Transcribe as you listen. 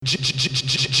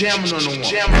Jamming on the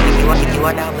one. You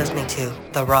are now listening to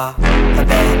The Raw, The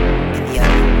Bad, and The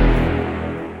Ugly.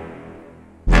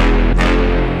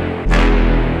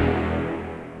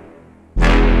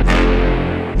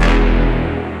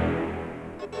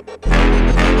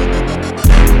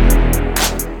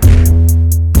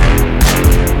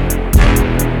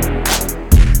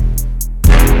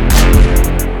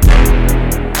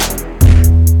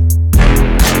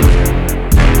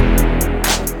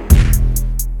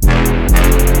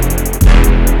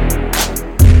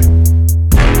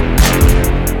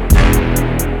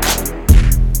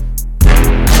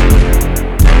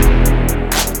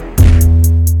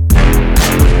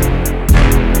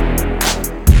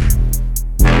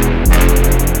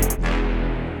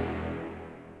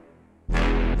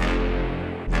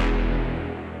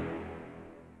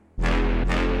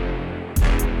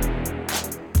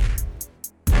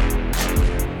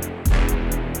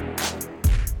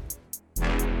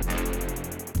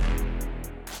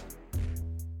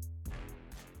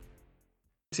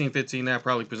 That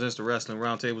probably presents the Wrestling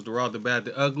Roundtables, The Raw, The Bad,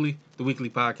 The Ugly, the weekly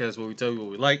podcast where we tell you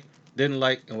what we like, didn't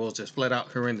like, and we'll just flat out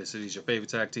horrendous. It is your favorite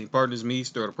tag team partners, me,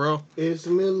 Sterldapearl.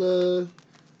 ItzMilla.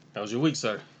 How was your week,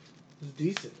 sir? It's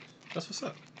decent. That's what's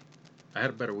up. I had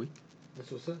a better week. That's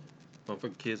what's up.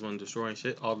 Motherfucking kids wasn't destroying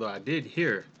shit. Although I did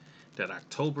hear that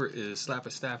October is Slap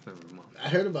a Staff every month. I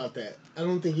heard about that. I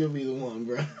don't think you'll be the one,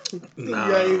 bro. Nah.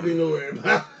 You ain't even worry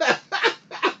about.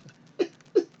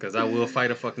 Because I will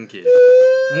fight a fucking kid.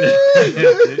 Hey,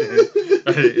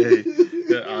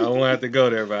 I don't have to go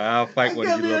there, but I'll fight one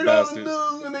of you little bastards.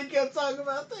 News when they kept talking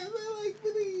about that, they're like,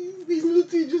 these new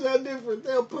teachers are different.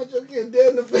 They'll punch your kid dead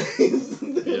in the face.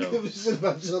 They don't give a shit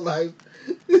about your life.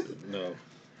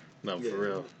 No, for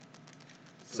real.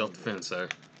 Self-defense, sir.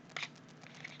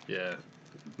 Yeah.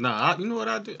 Nah, you know what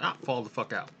I do? I fall the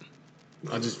fuck out.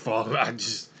 I just fall. If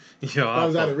I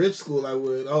was out of rich school, I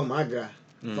would. Oh my god.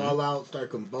 Mm-hmm. Fall out, start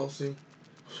convulsing.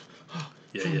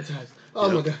 Yeah. Oh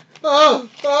my god. Oh,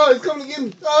 he's coming to get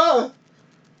me. Oh.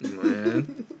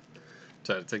 Man.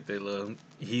 Try to take their little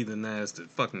heathen ass to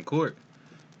fucking court.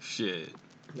 Shit.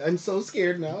 I'm so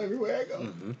scared now everywhere I go.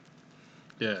 Mm-hmm.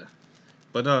 Yeah.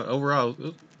 But overall, it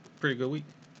was a pretty good week.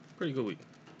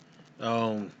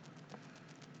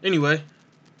 Anyway,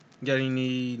 you got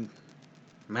any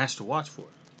match to watch for?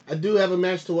 I do have a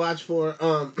match to watch for.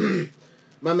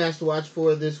 My match to watch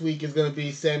for this week is going to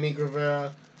be Sammy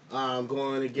Guevara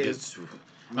going against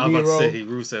I was Miro. about to say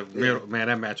Rusev. Miro, man,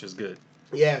 that match was good.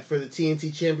 Yeah, for the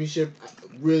TNT Championship.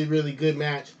 Really, really good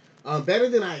match. Better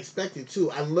than I expected, too.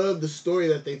 I love the story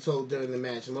that they told during the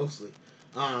match, mostly.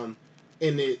 And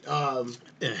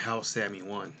how Sammy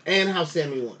won.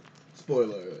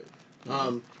 Spoiler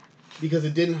alert. Because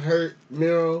it didn't hurt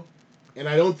Miro, and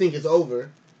I don't think it's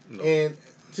over. No. And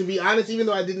to be honest, even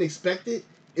though I didn't expect it,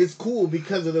 it's cool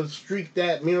because of the streak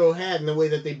that Miro had and the way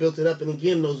that they built it up. And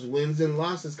again, those wins and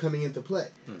losses coming into play.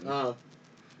 Mm-hmm.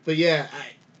 But yeah,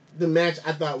 the match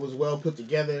I thought was well put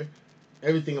together.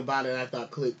 Everything about it I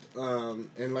thought clicked.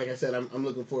 And like I said, I'm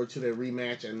looking forward to their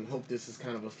rematch and hope this is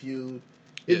kind of a feud.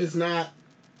 Yeah. If it's not,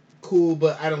 cool,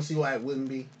 but I don't see why it wouldn't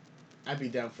be. I'd be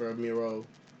down for a Miro,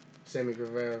 Sammy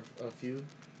Guevara feud.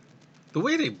 The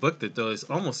way they booked it, though, it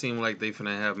almost seemed like they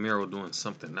finna have Miro doing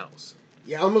something else.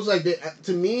 Yeah, almost like that.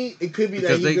 To me, it could be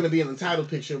because that he's going to be in the title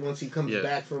picture once he comes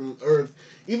back from Earth.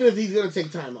 Even if he's going to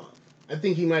take time off, I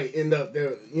think he might end up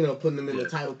there. Putting him in the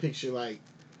title picture. Like,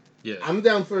 I'm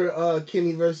down for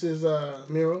Kenny versus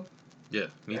Miro. Yeah,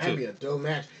 me too. That'd be a dope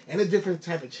match and a different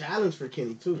type of challenge for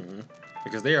Kenny too. Mm-hmm.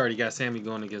 Because they already got Sammy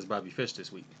going against Bobby Fish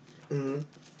this week. Mm-hmm.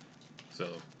 So,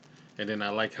 and then I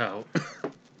like how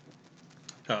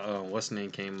what's his name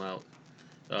came out,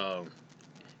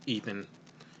 Ethan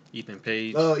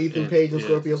Page. Oh, Ethan Page and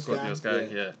Scorpio Sky.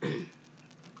 Yeah.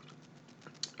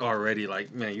 Already,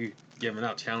 like, man, you giving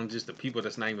out challenges to people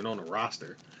that's not even on the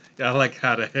roster. Yeah, I like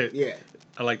how that. Yeah.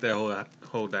 I like that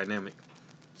whole dynamic.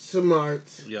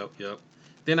 Smart. Yep.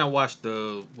 Then I watched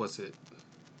the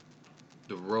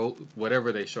road,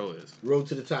 whatever they show is. Road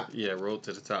to the Top. Yeah, Road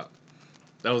to the Top.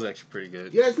 That was actually pretty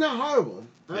good. Yeah, it's not horrible.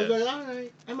 I was like, all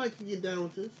right, I might get down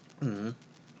with this. Mm-hmm.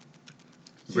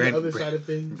 The other side of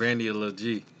things. Brandy a little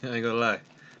G. I ain't gonna lie.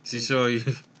 She show you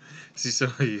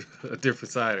a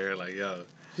different side of her. Like, yo.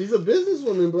 She's a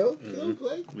businesswoman, bro. She don't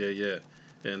play. Yeah.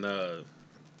 And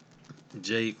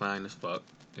Jay fine as fuck.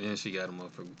 And she got a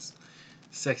motherfucking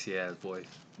sexy ass voice.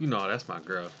 You know, that's my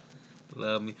girl.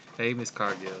 Love me. Hey, Miss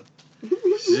Cargill.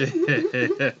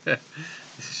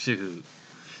 Shoot.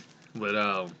 But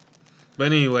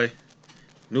anyway,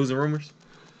 news and rumors.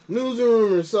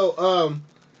 So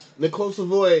Nicole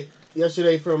Savoy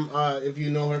yesterday from if you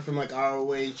know her from like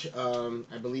ROH,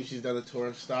 I believe she's done a tour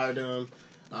of Stardom.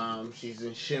 She's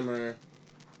in Shimmer.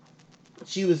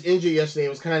 She was injured yesterday. It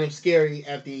was kind of scary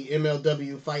at the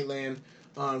MLW Fightland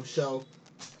show.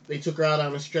 They took her out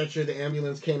on a stretcher. The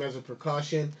ambulance came as a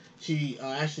precaution. She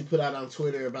actually put out on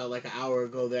Twitter about like an hour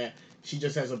ago that she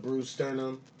just has a bruised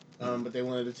sternum, but they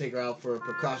wanted to take her out for a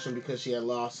precaution because she had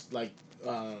lost like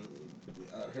her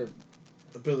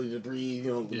ability to breathe.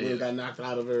 You know, the wind got knocked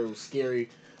out of her. It was a scary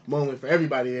moment for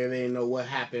everybody there. They didn't know what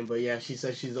happened, but yeah, she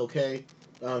said she's okay.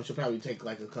 She'll probably take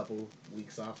like a couple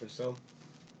weeks off or so.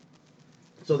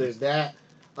 So there's that.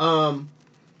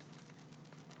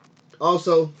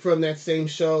 Also, from that same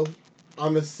show,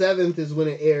 on the 7th is when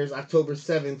it airs, October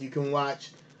 7th, you can watch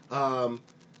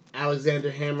Alexander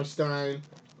Hammerstein.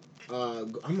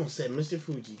 I'm going to say Mr.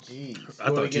 Fuji, jeez. I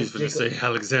thought you was going to say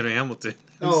Alexander Hamilton.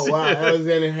 Oh, wow.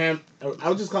 Alexander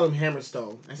I'll just call him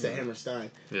Hammerstone. I said Hammerstein.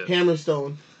 Yeah.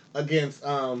 Hammerstone against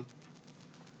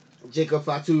Jacob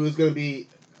Fatu is going to be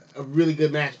a really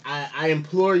good match. I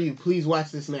implore you, please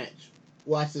watch this match.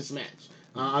 Watch this match.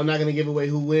 I'm not going to give away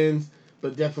who wins,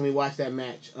 but definitely watch that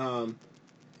match.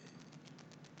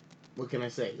 What can I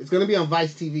say? It's going to be on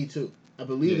Vice TV, too. I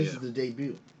believe this is the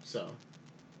debut, so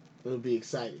it'll be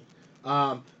exciting.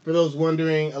 For those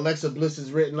wondering, Alexa Bliss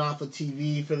is written off of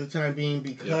TV for the time being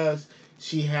because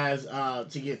she has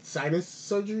to get sinus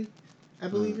surgery, I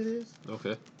believe it is.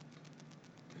 Okay.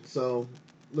 So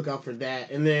look out for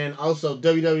that. And then also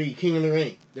WWE King of the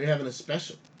Ring. They're having a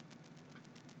special.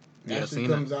 Actually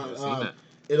comes on.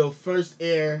 It'll first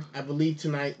air, I believe,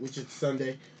 tonight, which is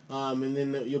Sunday. And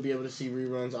then you'll be able to see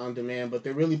reruns on demand. But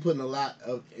they're really putting a lot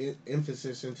of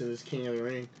emphasis into this King of the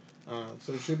Ring.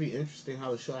 So it should be interesting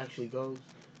how the show actually goes.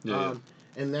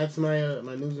 And that's my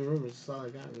my news and rumors. That's all I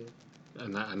got, really.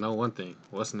 And I know one thing.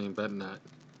 What's the name? Better not.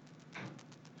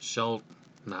 Shall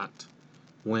not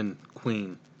win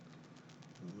Queen.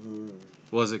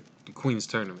 Was it the Queen's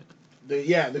tournament?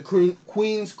 The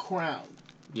Queen's Crown.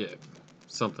 Yeah,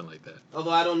 something like that.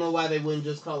 Although I don't know why they wouldn't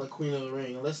just call it Queen of the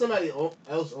Ring. Unless somebody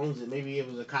else owns it. Maybe it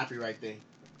was a copyright thing.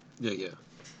 Yeah.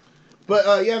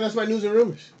 But, that's my news and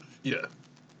rumors. Yeah.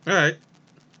 All right.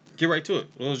 Get right to it.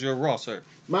 What was your Raw, sir?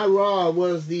 My Raw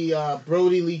was the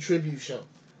Brody Lee tribute show.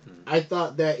 I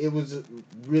thought that it was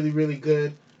really, really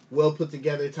good. Well put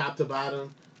together, top to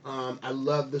bottom. I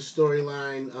love the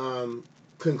storyline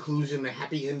conclusion, the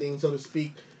happy ending, so to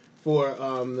speak, for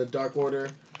the Dark Order.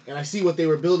 And I see what they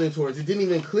were building towards. It didn't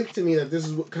even click to me that this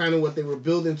is kind of what they were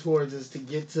building towards, is to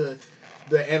get to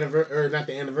the not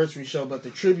the anniversary show, but the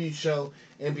tribute show,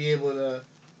 and be able to,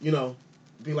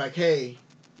 be like, hey,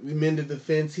 we mended the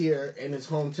fence here in his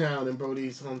hometown, in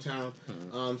Brody's hometown.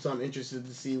 So I'm interested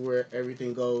to see where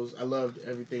everything goes. I loved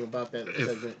everything about that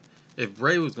segment. If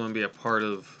Bray was going to be a part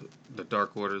of the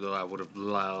Dark Order, though, I would have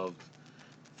loved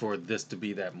for this to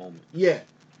be that moment. Yeah.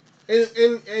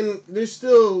 And there's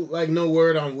still like no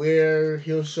word on where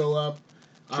he'll show up.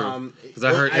 Because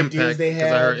I heard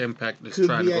Impact is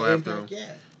trying to go after him.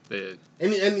 Yeah.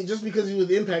 And just because he was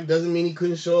Impact doesn't mean he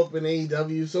couldn't show up in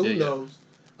AEW. So who knows?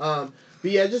 But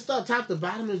yeah, I just thought top to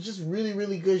bottom it was just really,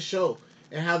 really good show,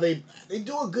 and how they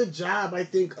do a good job, I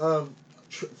think, of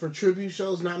for tribute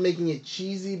shows, not making it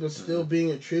cheesy, but still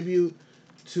being a tribute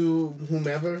to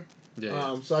whomever.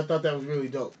 Yeah. So I thought that was really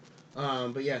dope.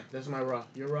 But yeah, that's my Raw.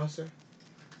 Your Raw, sir?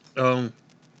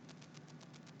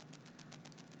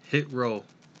 HitRow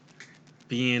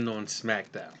being on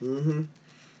Smackdown.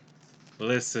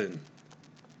 Listen,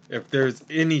 if there's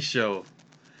any show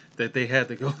that they had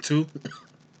to go to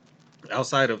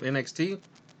outside of NXT,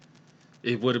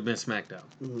 it would have been Smackdown.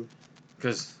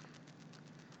 Because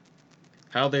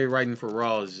how they're writing for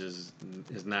Raw is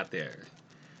not there.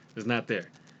 It's not there.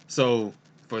 So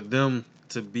for them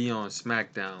to be on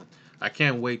SmackDown, I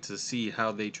can't wait to see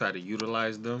how they try to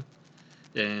utilize them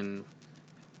and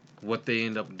what they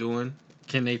end up doing.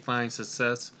 Can they find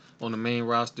success on the main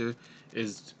roster?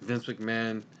 Is Vince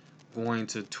McMahon going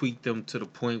to tweak them to the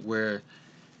point where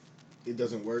it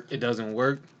doesn't work? It doesn't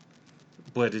work,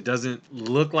 but it doesn't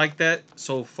look like that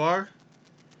so far.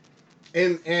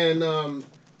 And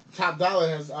Top Dollar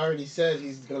has already said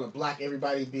he's gonna block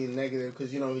everybody being negative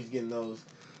because he's getting those.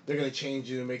 They're gonna change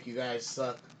you and make you guys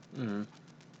suck.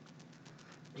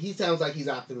 He sounds like he's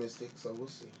optimistic, so we'll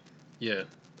see. Yeah,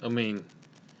 I mean,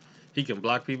 he can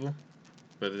block people,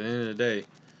 but at the end of the day,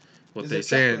 what they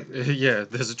saying,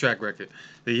 there's a track record.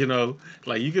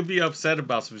 Like you could be upset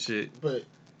about some shit, but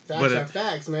facts are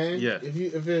facts, man. Yeah.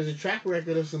 If there's a track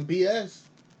record of some BS,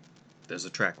 there's a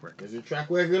track record. There's a track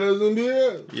record of some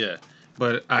BS. Yeah,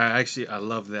 but I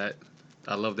love that.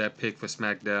 I love that pick for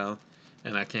SmackDown,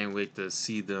 and I can't wait to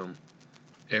see them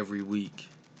every week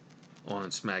on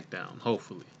SmackDown,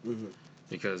 hopefully. Mm-hmm.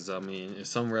 Because, I mean, there's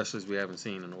some wrestlers we haven't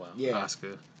seen in a while. Yeah.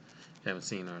 Asuka, haven't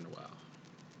seen her in a while.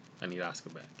 I need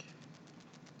Asuka back.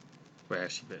 Where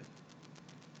has she been?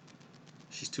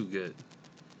 She's too good.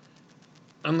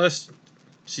 Unless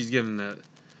she's given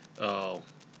a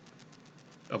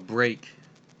break,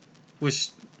 which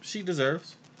she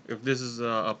deserves. If this is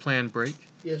a planned break.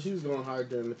 Yeah, she was going hard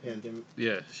during the pandemic.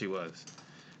 Yeah, she was.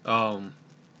 I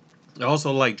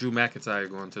also like Drew McIntyre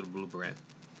going to the Blue Brand.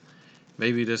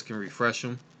 Maybe this can refresh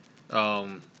him.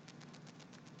 I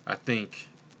think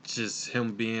just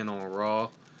him being on Raw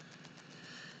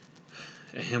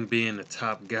and him being the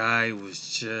top guy was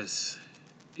just...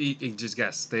 It just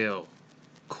got stale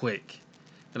quick.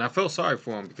 And I felt sorry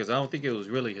for him because I don't think it was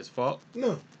really his fault.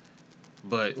 No.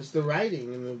 But... It's the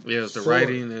writing. And it was the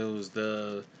writing. It was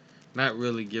the... Not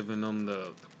really giving them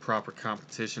the proper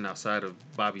competition outside of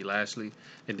Bobby Lashley.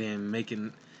 And then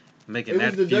making that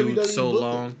feud WWE so booking.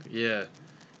 Long. Yeah.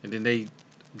 And then they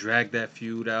dragged that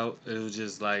feud out. It was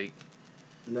just like...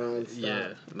 Non-stop.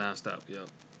 Yeah, non-stop, yeah.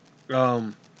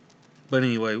 But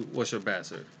anyway, what's your bad,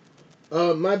 sir?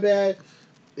 My bad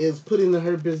is putting the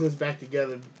Hurt Business back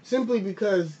together simply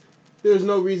because there's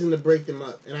no reason to break them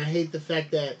up. And I hate the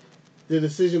fact that the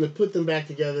decision to put them back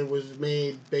together was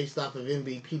made based off of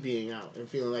MVP being out and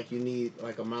feeling like you need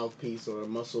like a mouthpiece or a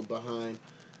muscle behind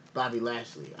Bobby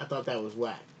Lashley. I thought that was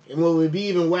whack. And what would be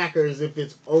even whacker is if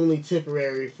it's only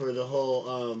temporary for the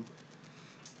whole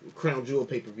Crown Jewel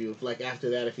pay-per-view. If like after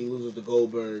that, if he loses to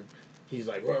Goldberg, he's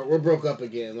like, we're broke up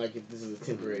again. Like if this is a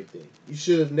temporary thing. You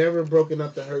should have never broken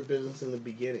up the Hurt Business in the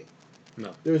beginning.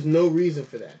 No. There was no reason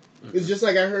for that. Mm-hmm. It's just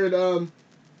like I heard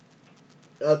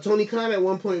Tony Khan at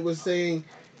one point was saying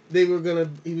he was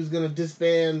gonna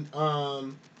disband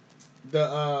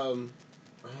the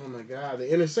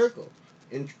Inner Circle.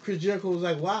 And Chris Jericho was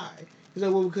like, why? He's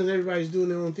like, well, because everybody's doing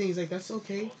their own thing. He's like, that's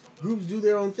okay. Groups do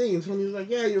their own thing. And Tony was like,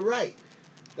 yeah, you're right.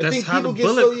 I That's think how people the get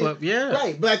Bullet Club, yeah.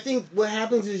 Right, but I think what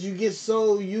happens is you get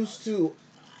so used to...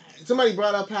 Somebody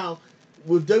brought up how,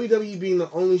 with WWE being the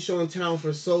only show in town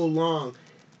for so long,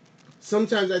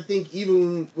 sometimes I think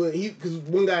even when because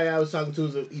one guy I was talking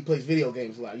to, he plays video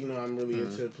games a lot. You know, I'm really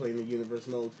into playing the universe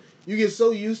modes. You get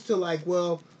so used to like,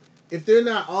 well, if they're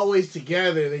not always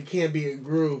together, they can't be a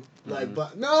group. Like,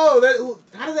 but no,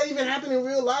 how does that even happen in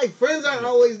real life? Friends aren't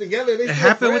always together. It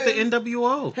happened with the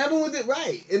NWO. Happened with it,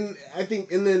 right? And I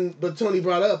think, but Tony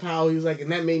brought up how he was like,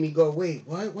 and that made me go, wait,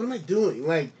 what? What am I doing?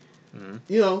 Like,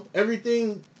 you know,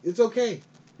 everything. It's okay.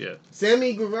 Yeah.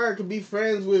 Sammy Guevara could be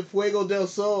friends with Fuego del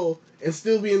Sol and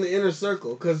still be in the Inner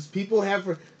Circle because people have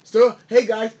hey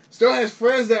guys, Sterl has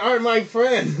friends that aren't my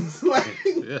friends. Like,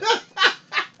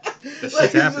 that like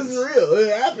shit happens. This is real.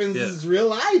 It happens. Yeah. This is real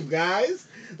life, guys.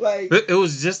 Like, it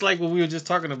was just like what we were just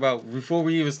talking about before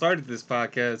we even started this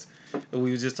podcast.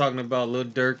 We were just talking about Lil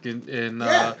Durk and And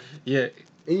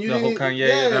the whole Kanye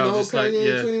and the whole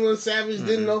Kanye and 21 Savage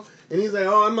didn't know, and he's like,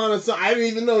 "Oh, I'm on a song. I didn't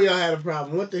even know y'all had a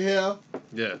problem. What the hell?"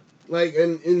 Yeah. Like,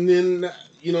 and then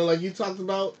you know, like you talked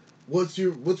about, what's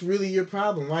really your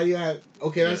problem? Why do you have?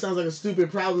 Okay, that sounds like a stupid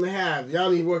problem to have.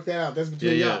 Y'all need to work that out. That's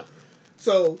between y'all.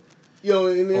 So. You know,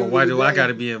 and why do I got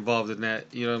to be involved in that?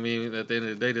 You know what I mean? At the end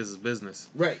of the day, this is business.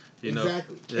 Right. You know?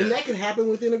 Exactly. Yeah. And that can happen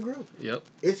within a group. Yep.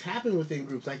 It's happened within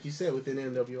groups, like you said, within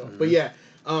NWO. But yeah,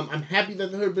 I'm happy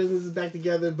that the Hurt Business is back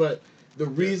together, but the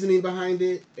reasoning behind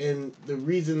it and the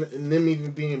reason and them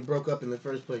even being broke up in the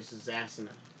first place is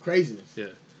asinine. Craziness. Yeah.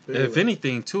 Anyway. If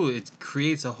anything, too, it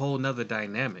creates a whole nother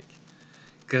dynamic.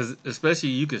 Because especially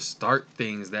you can start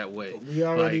things that way. But we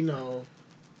already know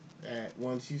that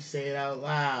once you say it out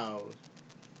loud.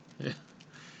 Yeah.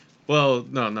 Well,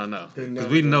 no. Because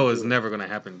we know it's never going to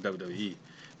happen in WWE.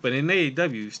 But in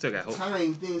AEW, you still got hope.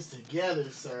 Tying things together,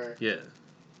 sir. Yeah.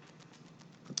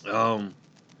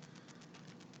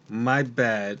 My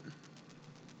bad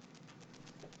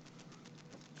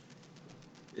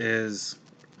is,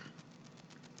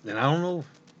 and I don't know,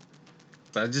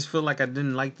 but I just feel like I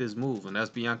didn't like this move, and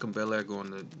that's Bianca Belair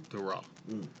going to Raw.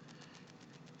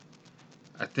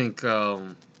 I think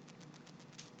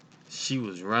she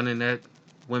was running that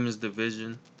women's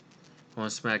division on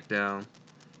SmackDown.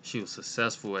 She was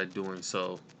successful at doing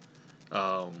so.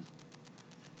 And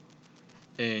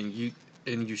you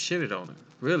shitted on her.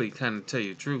 Really, kind of tell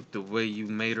you the truth, the way you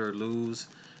made her lose,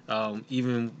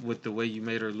 even with the way you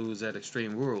made her lose at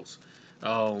Extreme Rules.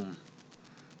 I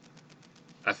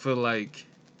feel like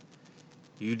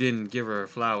you didn't give her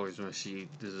flowers when she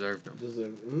deserved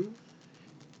them.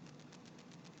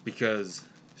 Because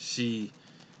she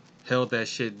held that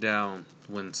shit down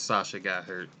when Sasha got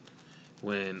hurt.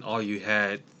 When all you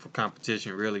had for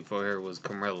competition really for her was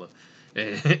Carmella.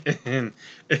 and,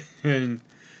 and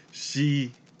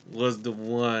she was the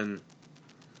one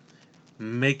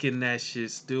making that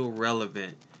shit still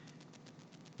relevant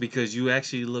because you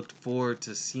actually looked forward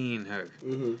to seeing her.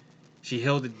 Mm-hmm. She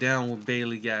held it down when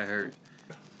Bailey got hurt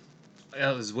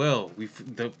as well. We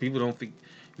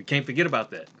can't forget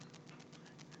about that.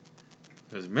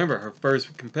 Because remember, her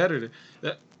first competitor.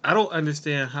 I don't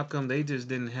understand how come they just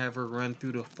didn't have her run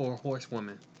through the 4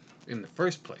 horsewomen in the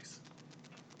first place.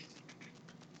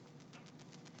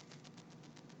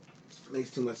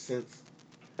 Makes too much sense.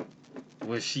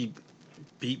 Well, she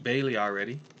beat Bailey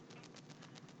already.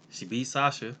 She beat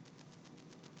Sasha.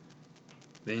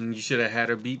 Then you should have had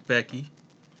her beat Becky.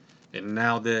 And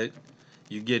now that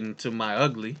you're getting to my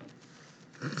ugly,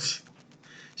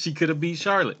 she could have beat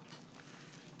Charlotte.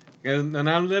 And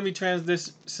now let me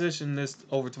transition this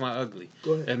over to my ugly.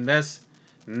 Go ahead. And that's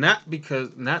not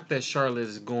that Charlotte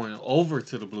is going over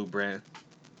to the blue brand.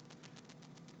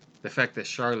 The fact that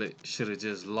Charlotte should have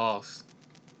just lost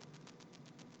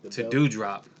to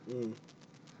Doudrop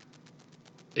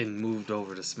and moved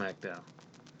over to SmackDown.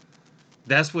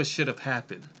 That's what should have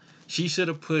happened. She should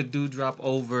have put Doudrop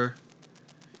over,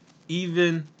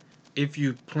 even if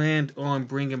you planned on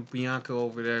bringing Bianca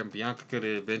over there, and Bianca could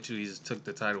have eventually just took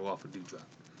the title off of Doudrop.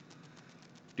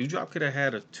 Doudrop could have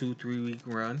had a 2-3 week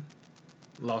run,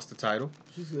 lost the title.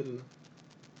 She's good enough.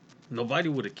 Nobody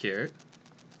would have cared.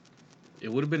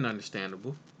 It would have been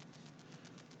understandable.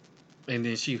 And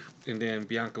then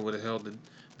Bianca would have held it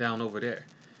down over there.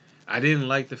 I didn't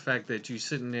like the fact that you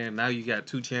sitting there and now you got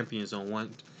 2 champions on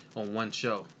one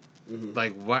show. Mm-hmm.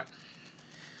 Like what?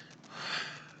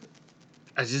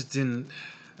 I just don't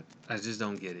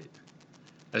get it.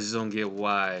 I just don't get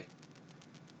why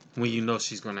when you know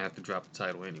she's gonna have to drop the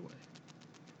title anyway.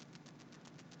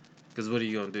 Because what are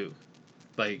you gonna do?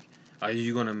 Like, are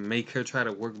you gonna make her try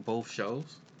to work both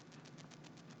shows?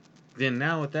 Then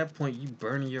now at that point you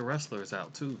burning your wrestlers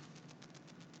out too.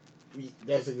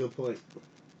 That's a good point.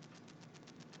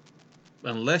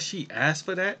 Unless she asked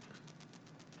for that,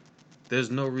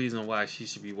 there's no reason why she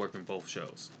should be working both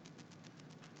shows.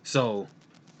 So,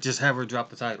 just have her drop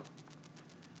the title.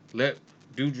 Let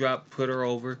Doudrop put her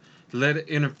over. Let it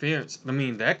interference. I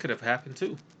mean, that could have happened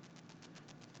too.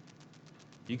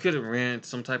 You could have ran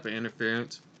some type of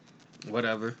interference,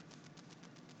 whatever,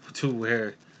 to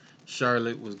where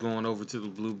Charlotte was going over to the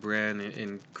blue brand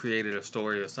and created a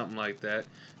story or something like that.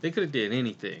 They could have did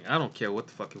anything. I don't care what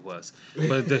the fuck it was.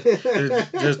 But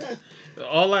just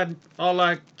all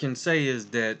I can say is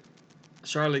that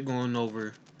Charlotte going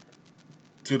over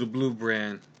to the blue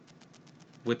brand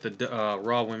with the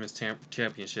Raw Women's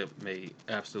Championship made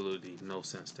absolutely no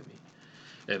sense to me,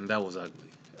 and that was ugly.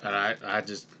 And I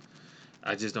just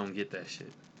don't get that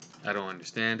shit. I don't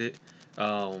understand it.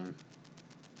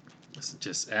 It's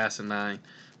just asinine.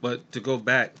 But to go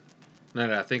back, now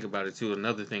that I think about it too,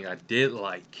 another thing I did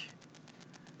like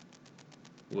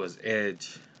was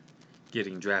Edge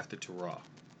getting drafted to Raw.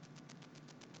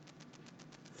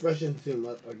 Freshened him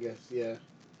up, I guess, yeah.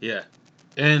 Yeah.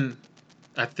 And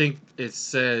I think it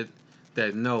said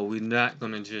that no, we're not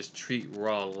going to just treat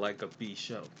Raw like a B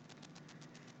show.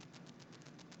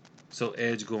 So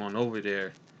Edge going over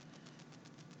there,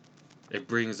 it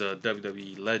brings a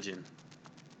WWE legend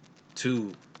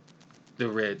to the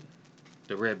red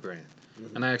brand.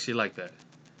 Mm-hmm. And I actually like that.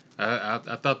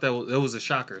 I thought that was a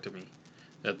shocker to me.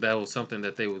 That was something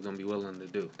that they were going to be willing to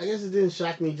do. I guess it didn't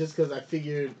shock me just because I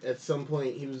figured at some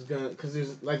point he was going to... Because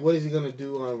there's... Like, what is he going to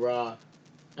do on Raw?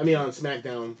 I mean, on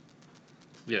SmackDown.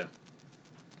 Yeah.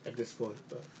 At this point,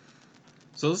 but...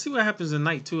 So let's see what happens in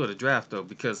night 2 of the draft, though.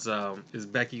 Because is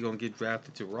Becky going to get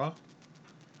drafted to Raw?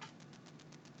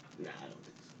 Nah, I don't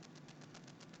think so.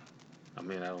 I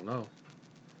mean, I don't know.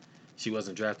 She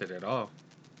wasn't drafted at all.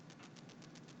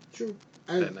 True.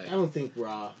 I don't think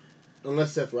Raw...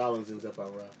 Unless Seth Rollins ends up on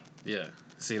Raw. Yeah.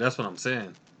 See, that's what I'm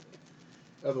saying.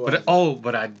 Otherwise,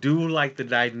 but I do like the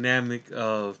dynamic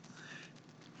of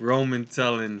Roman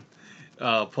telling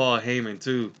Paul Heyman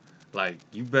too, like,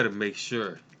 you better make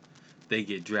sure they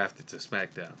get drafted to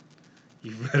SmackDown.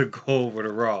 You better go over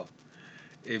to Raw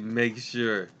and make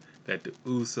sure that the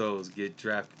Usos get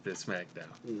drafted to SmackDown.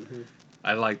 Mm-hmm.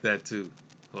 I like that too.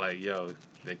 Like, yo,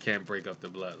 they can't break up the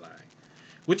bloodline.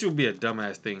 Which would be a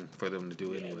dumbass thing for them to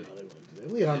do anyway.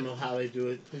 No, we don't know how they do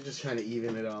it. They're just trying to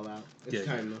even it all out. It's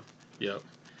time though. Yep.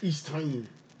 Each time.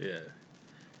 Yeah.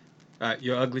 All right,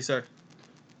 you're ugly, sir?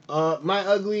 My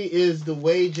ugly is the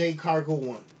way Jade Cargill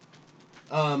won.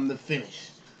 The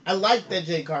finish. I like that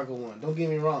Jade Cargill won. Don't get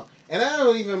me wrong. And I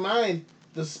don't even mind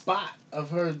the spot of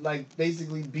her, like,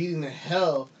 basically beating the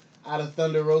hell out of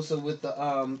Thunder Rosa with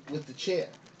the chair.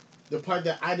 The part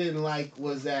that I didn't like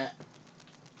was that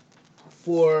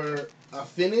for a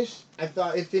finish, I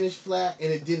thought it finished flat,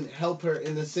 and it didn't help her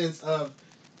in the sense of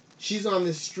she's on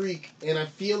this streak, and I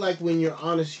feel like when you're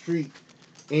on a streak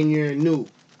and you're new,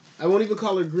 I won't even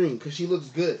call her green because she looks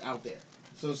good out there.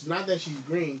 So it's not that she's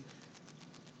green.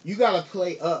 You gotta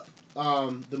play up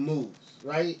the moves,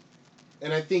 right?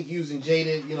 And I think using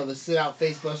Jaded, the sit out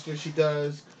face buster she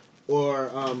does, or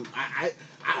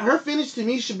her finish to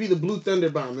me should be the Blue Thunder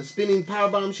Bomb, the spinning power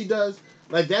bomb she does.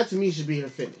 Like that to me should be her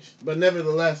finish. But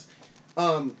nevertheless,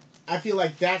 I feel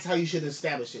like that's how you should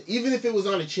establish it. Even if it was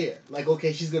on a chair, like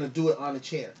okay, she's gonna do it on a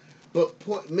chair, but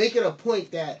make it a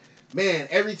point that man,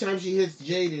 every time she hits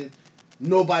Jaded,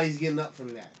 nobody's getting up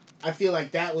from that. I feel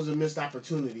like that was a missed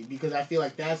opportunity because I feel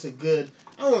like that's a good,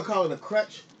 I don't want to call it a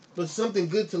crutch, but something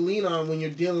good to lean on when you're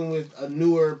dealing with a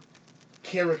newer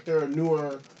character, a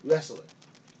newer wrestler,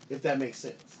 if that makes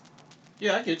sense.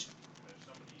 Yeah, I get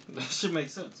you. That should make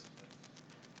sense.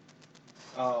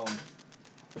 And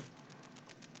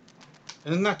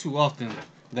it's not too often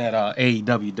that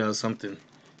AEW does something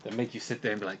that make you sit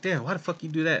there and be like, damn, why the fuck you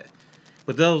do that?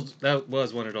 But that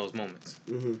was one of those moments.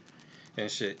 Mm-hmm. And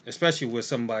shit, especially with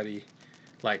somebody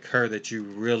like her that you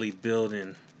really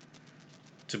building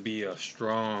to be a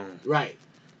strong, right,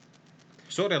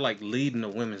 sort of like leading the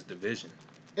women's division.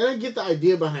 And I get the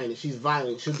idea behind it. She's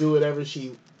violent. She'll do whatever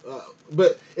she,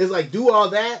 but it's like do all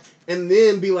that and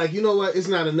then be like, you know what, it's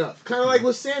not enough. Kind of like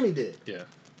what Sammy did. Yeah.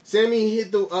 Sammy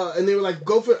hit the and they were like,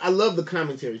 go for it. I love the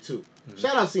commentary too. Mm-hmm.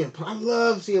 Shout out CM Punk. I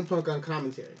love CM Punk on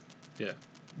commentary. Yeah.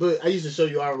 But I used to show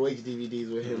you ROH DVDs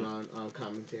with him on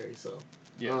commentary, so.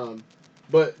 Yeah.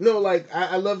 But no, like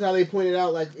I loved how they pointed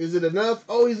out, like, is it enough?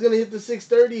 Oh, he's gonna hit the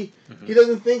 630. Mm-hmm. He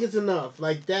doesn't think it's enough.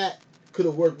 Like that could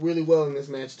have worked really well in this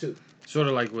match too. Sort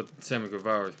of like with Sammy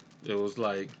Guevara, it was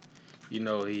like, he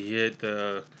hit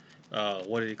the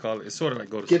what did he call it? It's sort of like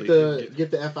go to sleep.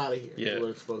 Get the F out of here. Yeah. Is what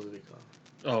it's supposed to be called.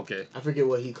 Oh, okay. I forget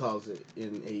what he calls it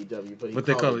in AEW, but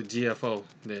they call it GFO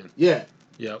then. Yeah.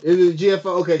 Yep. Is it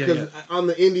GFO? Okay, because on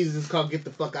the indies it's called "Get the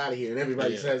Fuck Out of Here," and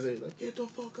everybody says it like "Get the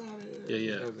fuck out of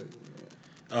here."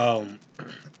 Yeah.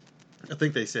 I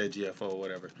think they said GFO or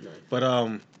whatever. Nice.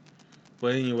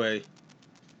 But anyway,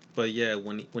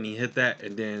 when he hit that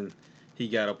and then he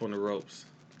got up on the ropes,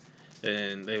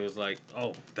 and they was like,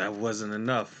 "Oh, that wasn't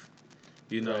enough,"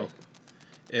 Right.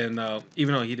 And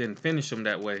even though he didn't finish him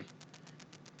that way,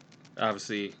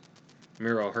 obviously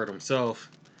Miro hurt himself.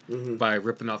 Mm-hmm. By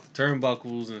ripping off the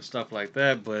turnbuckles and stuff like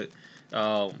that, but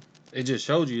it just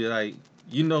showed you like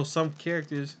some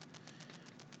characters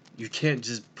you can't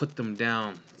just put them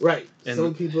down. Right. And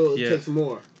some people it takes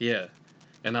more. Yeah,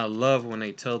 and I love when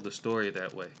they tell the story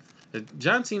that way.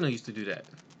 John Cena used to do that.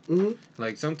 Mm-hmm.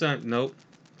 Like sometimes, nope,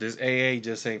 this AA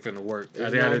just ain't finna work.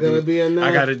 I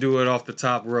gotta do it off the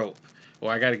top rope,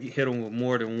 or I gotta hit him with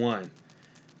more than one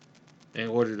in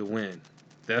order to win.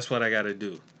 That's what I gotta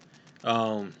do.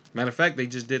 Matter of fact, they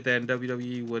just did that in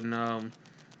WWE when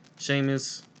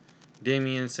Sheamus,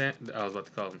 Damian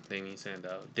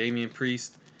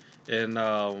Priest,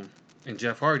 and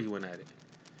Jeff Hardy went at it.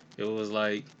 It was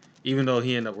like, even though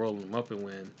he ended up rolling him up and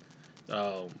win,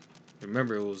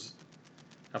 remember it was,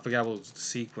 I forgot what was the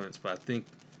sequence, but I think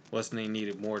Wesley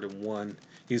needed more than one.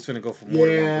 He was finna go for more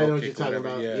than one. Yeah, I know what you're talking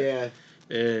about. Yeah.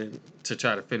 And to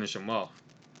try to finish him off.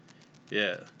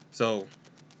 Yeah. So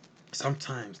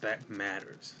sometimes that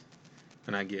matters,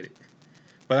 and I get it.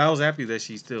 But I was happy that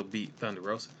she still beat Thunder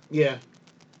Rosa. Yeah.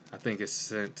 I think it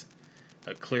sent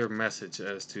a clear message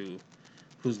as to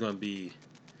who's going to be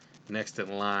next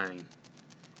in line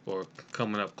or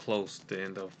coming up close to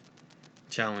end up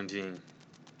challenging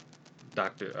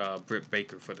Britt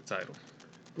Baker for the title.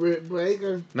 Britt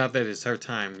Baker? Not that it's her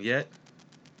time yet,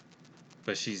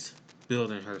 but she's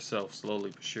building herself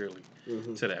slowly but surely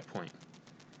to that point.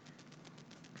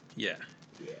 Yeah.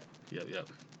 Yeah.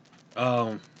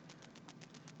 Yep.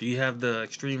 Do you have the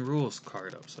Extreme Rules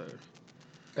card up, sir?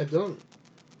 I don't.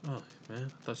 Oh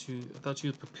man, I thought you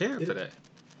was prepared for that.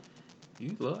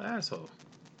 You little asshole.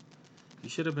 You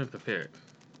should have been prepared.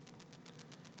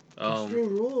 Extreme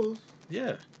Rules.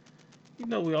 Yeah.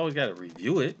 We always gotta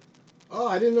review it. Oh,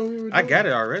 I didn't know we were doing I got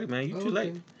it already, man. You too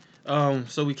late.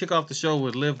 So we kick off the show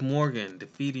with Liv Morgan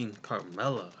defeating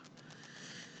Carmella.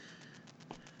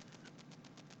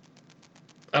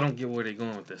 I don't get where they're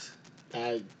going with this.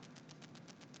 I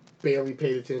barely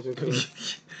paid attention to it.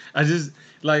 I just,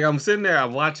 I'm sitting there,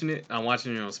 I'm watching it on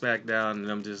Smackdown,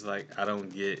 and I'm just like, I don't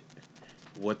get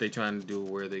what they're trying to do,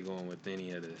 where they're going with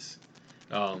any of this.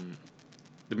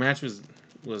 The match was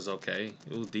okay.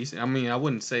 It was decent. I mean, I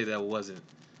wouldn't say that wasn't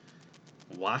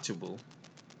watchable,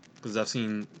 because I've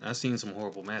seen some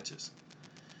horrible matches.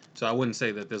 So I wouldn't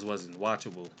say that this wasn't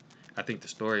watchable. I think the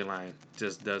storyline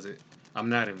just doesn't. I'm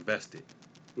not invested.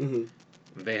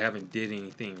 Mm-hmm. They haven't did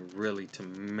anything really to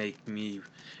make me,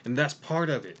 and that's part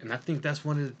of it. And I think that's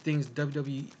one of the things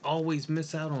WWE always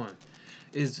miss out on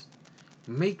is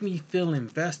make me feel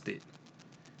invested.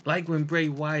 Like when Bray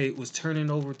Wyatt was turning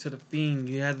over to the Fiend,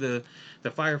 you had the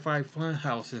Firefly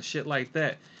Funhouse and shit like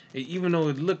that. And even though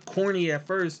it looked corny at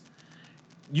first,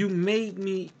 you made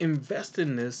me invest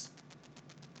in this,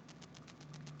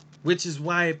 which is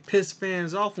why it pissed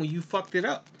fans off when you fucked it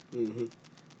up. Mm-hmm.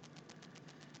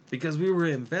 Because we were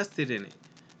invested in it.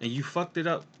 And you fucked it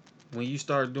up when you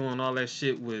started doing all that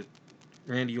shit with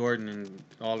Randy Orton and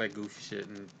all that goofy shit,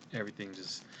 and everything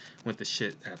just went to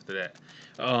shit after that.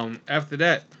 After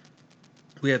that,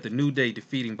 we had the New Day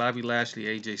defeating Bobby Lashley,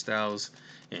 AJ Styles,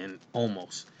 and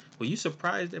Omos. Were you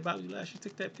surprised that Bobby Lashley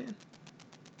took that pin?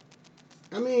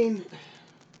 I mean,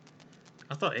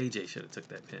 I thought AJ should have took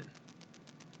that pin.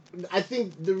 I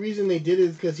think the reason they did it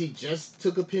is because he just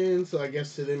took a pin, so I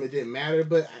guess to them it didn't matter.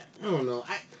 But I don't know.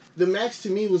 The match to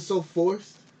me was so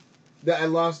forced that I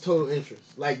lost total interest.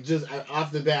 Like, just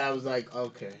off the bat, I was like,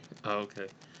 okay. Oh, okay.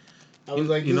 I was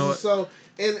like, this is so...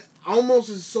 And almost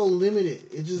is so limited.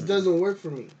 It just doesn't work for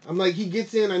me. I'm like, he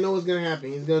gets in, I know what's going to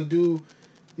happen. He's going to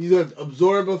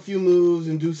absorb a few moves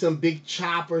and do some big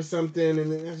chop or something,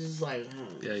 and then it's just like, oh,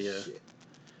 yeah. shit.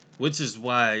 Which is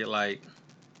why, like...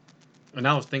 And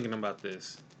I was thinking about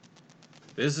this.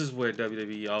 This is where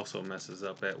WWE also messes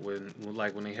up at when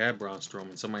they had Braun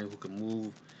Strowman, somebody who could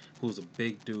move, who's a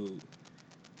big dude,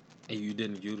 and you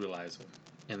didn't utilize him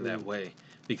in that way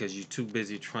because you're too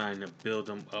busy trying to build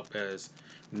him up as,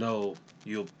 no,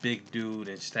 you're a big dude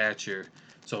in stature,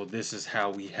 so this is how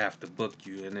we have to book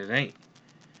you, and it ain't.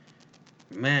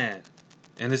 Man,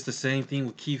 and it's the same thing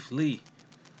with Keith Lee.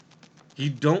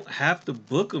 You don't have to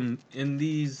book him in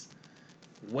the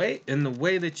way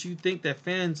that you think that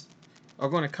fans are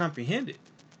going to comprehend it.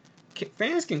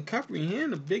 Fans can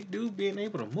comprehend a big dude being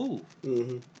able to move.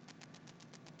 Mm-hmm.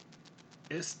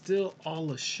 It's still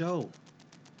all a show.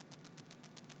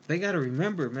 They got to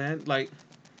remember, man, like,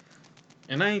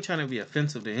 and I ain't trying to be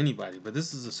offensive to anybody, but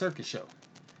this is a circus show.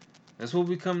 That's what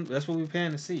we're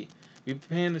paying to see. We're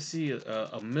paying to see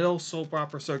a male soap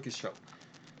opera circus show.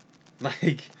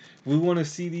 Like, we want to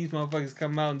see these motherfuckers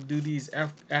come out and do these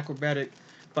acrobatic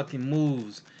fucking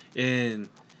moves and,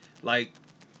 like,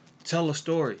 tell a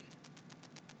story.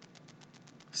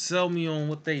 Sell me on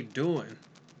what they doing.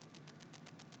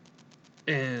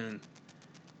 And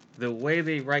the way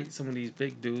they write some of these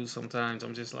big dudes, sometimes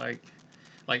I'm just like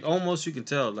almost you can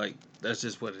tell, like, that's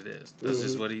just what it is. That's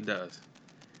just what he does.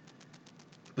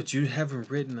 But you haven't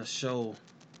written a show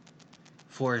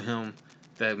for him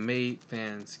that made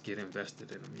fans get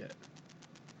invested in him yet.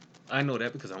 I know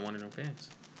that because I'm one of them fans.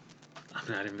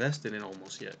 I'm not invested in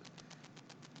Omos yet.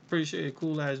 Pretty sure he's a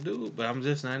cool ass dude, but I'm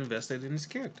just not invested in his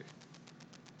character.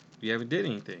 You ever did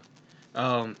anything?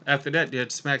 After that, they had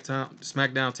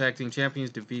SmackDown Tag Team Champions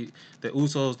defeat the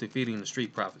Usos, defeating the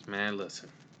Street Profits. Man, listen.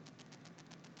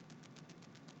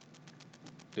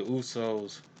 The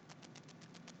Usos,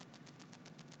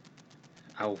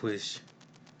 I wish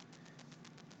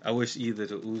either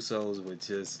the Usos would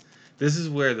just... This is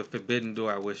where the forbidden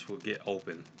door I wish would get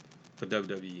open for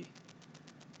WWE.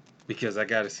 Because I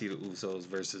gotta see the Usos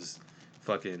versus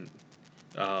fucking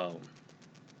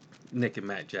Nick and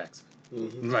Matt Jackson.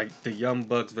 Mm-hmm. Like, the Young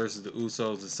Bucks versus the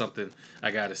Usos is something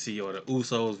I gotta see. Or the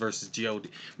Usos versus G.O.D.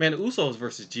 Man, the Usos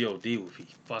versus G.O.D. would be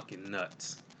fucking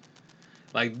nuts.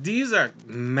 Like, these are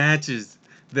matches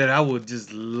that I would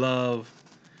just love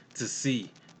to see.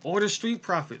 Or the Street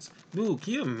Profits. Dude,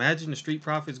 can you imagine the Street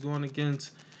Profits going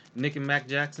against Nick and Mac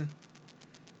Jackson?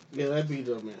 Yeah, that'd be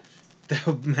the match.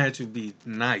 That match would be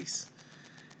nice.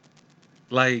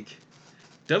 Like,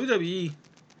 WWE,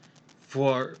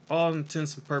 for all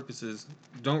intents and purposes,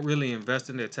 don't really invest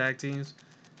in their tag teams.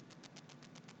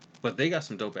 But they got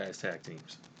some dope-ass tag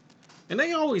teams. And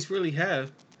they always really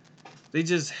have. They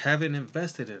just haven't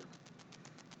invested in them.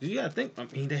 You gotta think, I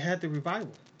mean, they had the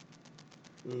Revival.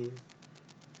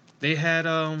 They had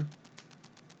the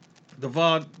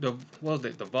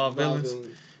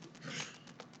Vaudevillains.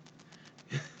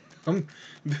 Dude,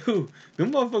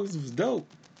 them motherfuckers was dope.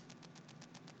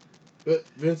 But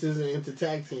Vince isn't into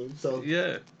tag teams, so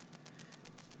yeah.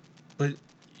 But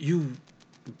you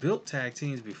built tag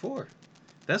teams before.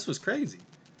 That's what's crazy.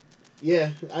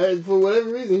 Yeah, for whatever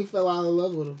reason, he fell out of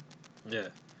love with him. Yeah.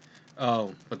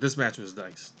 But this match was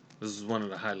nice. This was one of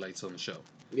the highlights on the show.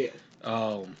 Yeah.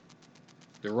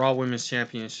 The Raw Women's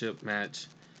Championship match,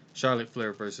 Charlotte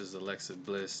Flair versus Alexa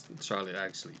Bliss. Charlotte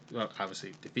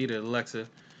obviously defeated Alexa,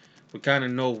 We kind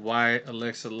of know why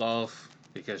Alexa lost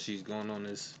because she's going on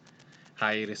this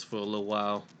hiatus for a little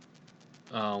while.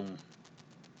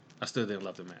 I still didn't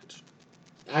love the match.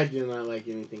 I did not like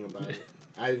anything about it.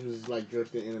 I was like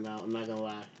drifting in and out. I'm not gonna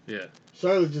lie. Yeah.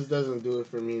 Charlotte just doesn't do it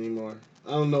for me anymore.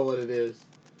 I don't know what it is.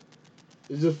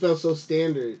 It just felt so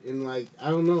standard and like I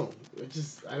don't know.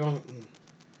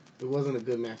 It wasn't a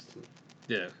good match to me.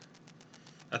 Yeah.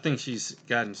 I think she's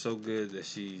gotten so good that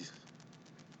she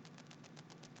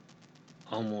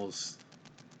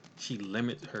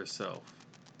limits herself.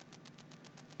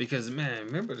 Because man,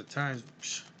 remember the times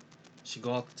she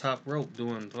go off the top rope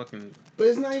doing fucking. But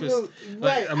it's not even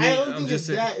right. I mean, I don't think it's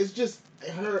that. It's just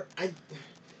her.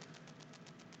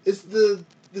 It's the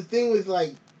thing with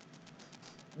like.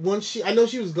 Once I know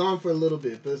she was gone for a little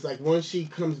bit, but it's like once she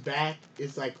comes back,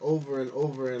 it's like over and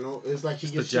over and over. It's like she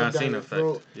gets shoved down her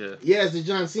throat. Yeah. Yeah, it's the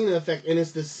John Cena effect, and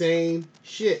it's the same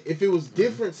shit. If it was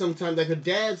different, sometimes like her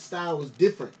dad's style was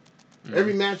different.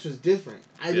 Every match was different.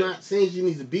 I'm not saying she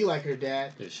needs to be like her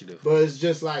dad. Yeah, she do. But it's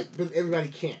just like, but everybody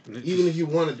can't. Even if you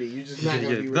want to be, you're just not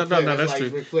gonna be. No, that's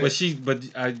true.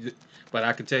 But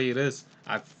I can tell you this.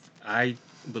 I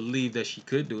believe that she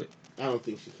could do it. I don't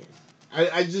think she can.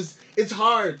 I just, it's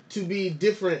hard to be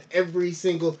different every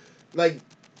single, like,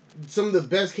 some of the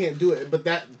best can't do it, but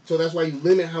so that's why you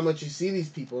limit how much you see these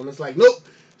people, and it's like, nope,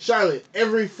 Charlotte,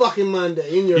 every fucking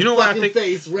Monday, in your fucking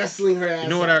face, wrestling her ass. You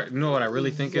know what I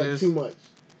really think it is? Too much.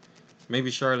 Maybe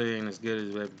Charlotte ain't as good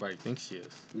as everybody thinks she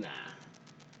is. Nah.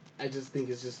 I just think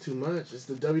it's just too much. It's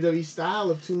the WWE style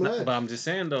of too much. No, but I'm just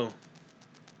saying, though,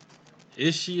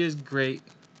 is she as great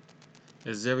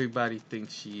as everybody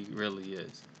thinks she really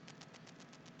is?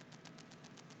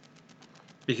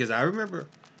 Because I remember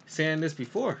saying this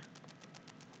before.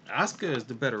 Asuka is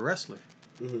the better wrestler.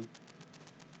 Mm-hmm.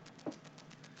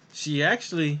 She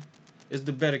actually is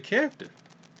the better character.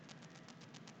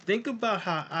 Think about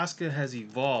how Asuka has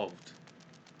evolved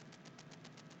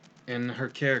in her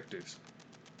characters.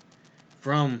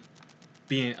 From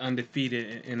being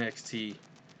undefeated in NXT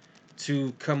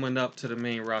to coming up to the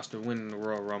main roster, winning the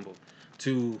Royal Rumble,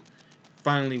 to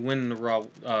finally winning the Raw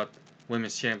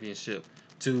Women's Championship,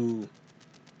 to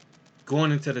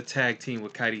going into the tag team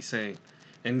with Kairi Sane,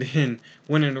 and then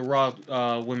winning the Raw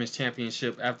Women's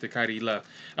Championship after Kairi left.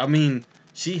 I mean,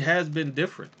 she has been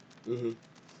different. Mm-hmm.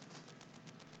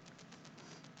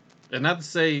 And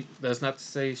that's not to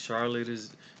say Charlotte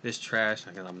is trash.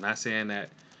 I'm not saying that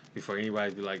before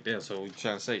anybody be like, damn, so you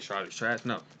trying to say Charlotte's trash?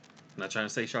 No. I'm not trying to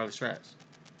say Charlotte's trash.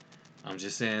 I'm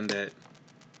just saying that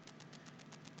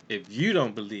if you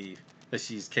don't believe that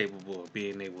she's capable of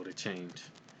being able to change,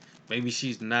 maybe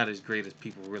she's not as great as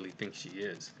people really think she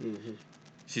is. Mm-hmm.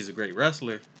 She's a great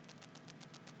wrestler,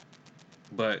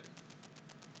 but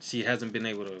she hasn't been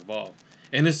able to evolve.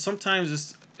 And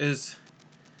sometimes it's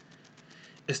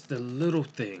the little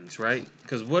things, right?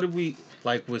 Because what did we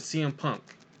like with CM Punk?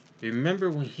 Remember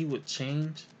when he would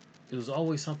change? It was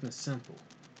always something simple.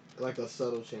 Like a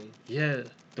subtle change. Yeah,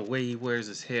 the way he wears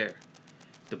his hair,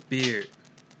 the beard,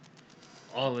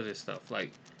 all of this stuff.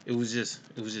 Like it was just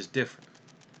different.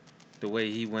 The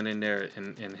way he went in there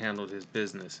and handled his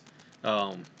business,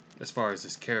 as far as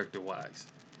his character wise.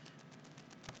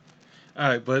 All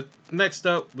right, but next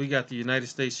up we got the United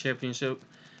States Championship,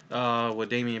 where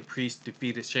Damian Priest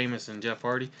defeated Sheamus and Jeff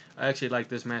Hardy. I actually like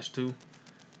this match too.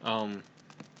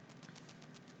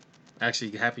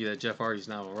 Actually happy that Jeff Hardy's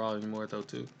not on Raw anymore though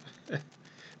too.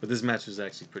 But this match was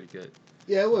actually pretty good.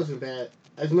 Yeah, it wasn't bad.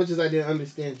 As much as I didn't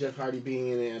understand Jeff Hardy being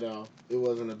in it at all, it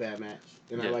wasn't a bad match.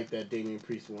 And I like that Damian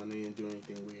Priest won. They didn't do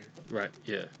anything weird. Right,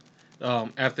 yeah.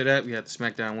 After that, we had the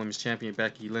SmackDown Women's Champion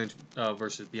Becky Lynch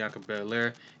versus Bianca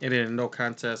Belair. And then no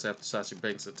contest after Sasha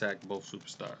Banks attacked both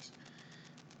superstars.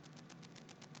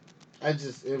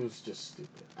 It was just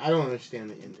stupid. I don't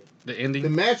understand the ending. The ending? The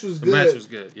match was good. The match was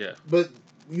good, yeah. But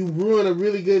you ruin a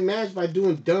really good match by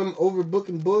doing dumb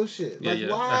overbooking bullshit. Like,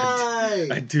 why?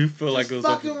 I do feel like it was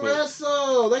fucking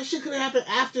wrestle. That shit could have happened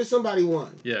after somebody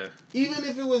won. Yeah. Even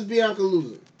if it was Bianca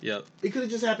losing. Yep. It could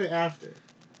have just happened after.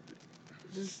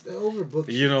 Just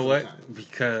overbooked. You know what?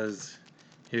 Because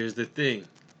here's the thing.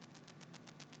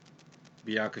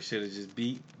 Bianca should have just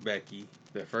beat Becky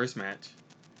their first match.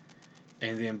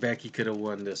 And then Becky could have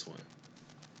won this one.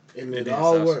 And it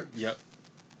all worked. Yep.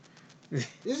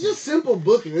 It's just simple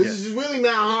booking. This is really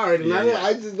not hard. And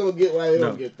I just don't get why they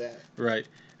don't get that. Right.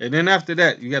 And then after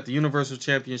that, you got the Universal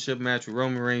Championship match with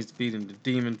Roman Reigns beating the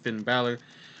Demon Finn Balor.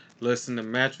 Listen, the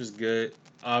match was good.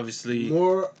 Obviously.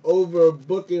 More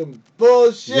overbooking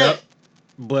bullshit. Yep.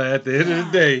 But at the end of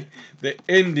the day, the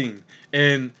ending.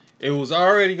 And it was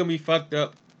already going to be fucked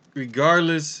up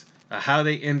regardless of how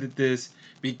they ended this.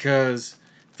 Because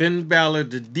Finn Balor,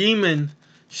 the Demon,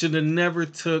 should have never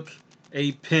took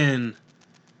a pin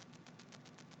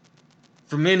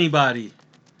from anybody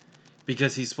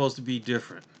because he's supposed to be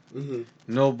different. Mm-hmm.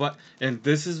 Nobody, and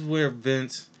this is where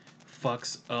Vince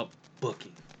fucks up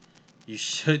booking. You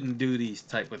shouldn't do these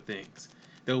type of things.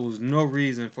 There was no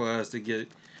reason for us to get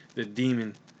the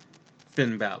Demon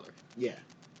Finn Balor. Yeah.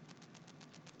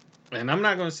 And I'm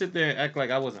not going to sit there and act like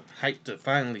I wasn't hyped to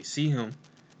finally see him,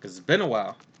 because it's been a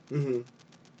while. Mm-hmm.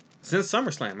 Since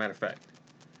SummerSlam, matter of fact.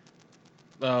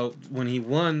 When he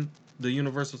won the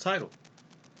Universal title.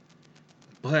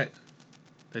 But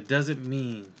that doesn't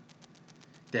mean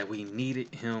that we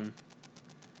needed him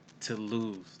to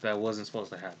lose. That wasn't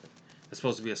supposed to happen. It's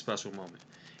supposed to be a special moment.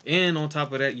 And on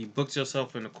top of that, you booked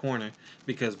yourself in the corner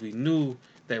because we knew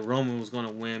that Roman was going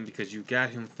to win because you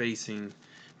got him facing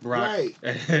Brock right.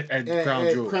 at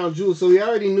Crown Jewel. Crown Jewel. So we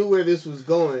already knew where this was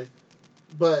going.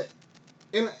 But,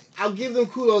 and I'll give them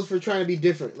kudos for trying to be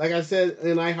different. Like I said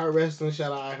in iHeart Wrestling,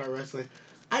 shout out iHeart Wrestling,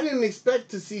 I didn't expect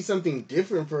to see something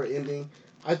different for an ending.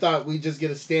 I thought we'd just get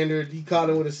a standard, he caught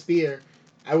him with a spear.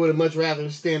 I would have much rather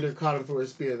standard caught him for a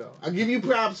spear, though. I'll give you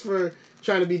props for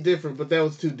trying to be different, but that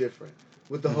was too different.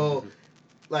 With the whole,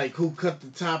 like, who cut the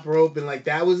top rope and, like,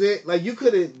 that was it. Like, you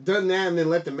could have done that and then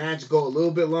let the match go a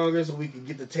little bit longer so we could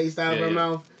get the taste out of our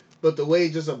mouth. But the way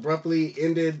it just abruptly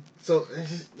ended, so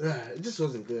it just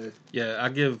wasn't good. Yeah, I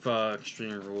give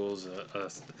Extreme Rules I'm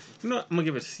going to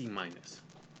give it a C-.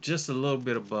 Just a little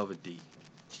bit above a D.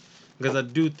 Because I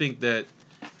do think that,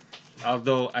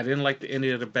 although I didn't like the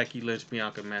ending of the Becky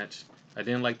Lynch-Bianca match, I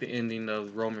didn't like the ending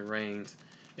of Roman Reigns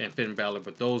and Finn Balor,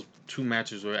 but those two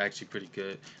matches were actually pretty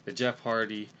good. The Jeff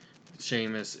Hardy,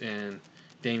 Sheamus, and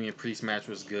Damian Priest match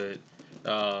was good.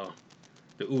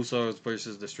 The Usos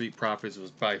versus the Street Profits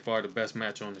was by far the best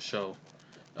match on the show.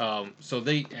 So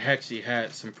they actually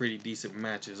had some pretty decent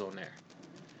matches on there.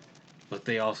 But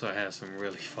they also had some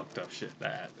really fucked up shit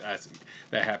that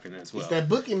happened as well. It's that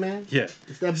booking, man. Yeah.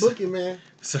 It's that booking, man.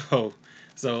 So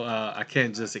I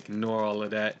can't just ignore all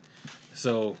of that.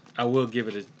 So I will give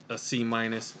it a C-,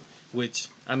 which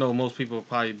I know most people will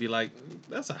probably be like,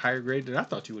 that's a higher grade than I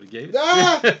thought you would have gave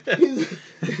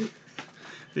it.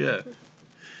 Yeah.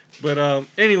 But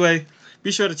anyway,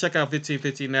 be sure to check out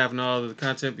 1515 Nav and all of the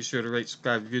content. Be sure to rate,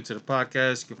 subscribe, review to the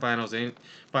podcast. You can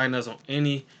find us on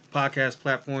any podcast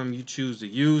platform you choose to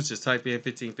use. Just type in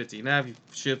 1515 Nav. You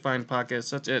should find podcasts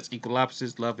such as Equal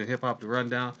Opposites, Love and Hip Hop, The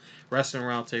Rundown, Wrestling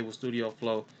Roundtable, Studio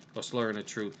Flow, or Slurring the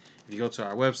Truth. If you go to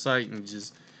our website and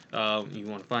just you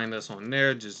want to find us on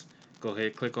there, just go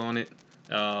ahead, click on it.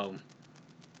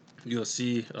 You'll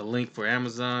see a link for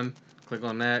Amazon. Click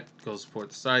on that. Go support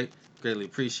the site. Greatly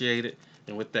appreciate it.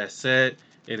 And with that said,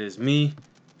 it is me,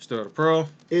 Sterldapearl.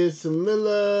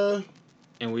 ItzMilla.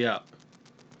 And we out.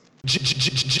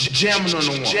 Jamming on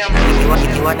the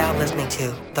one. You are now listening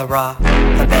to The Raw,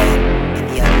 The Bad, and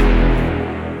The Ugly.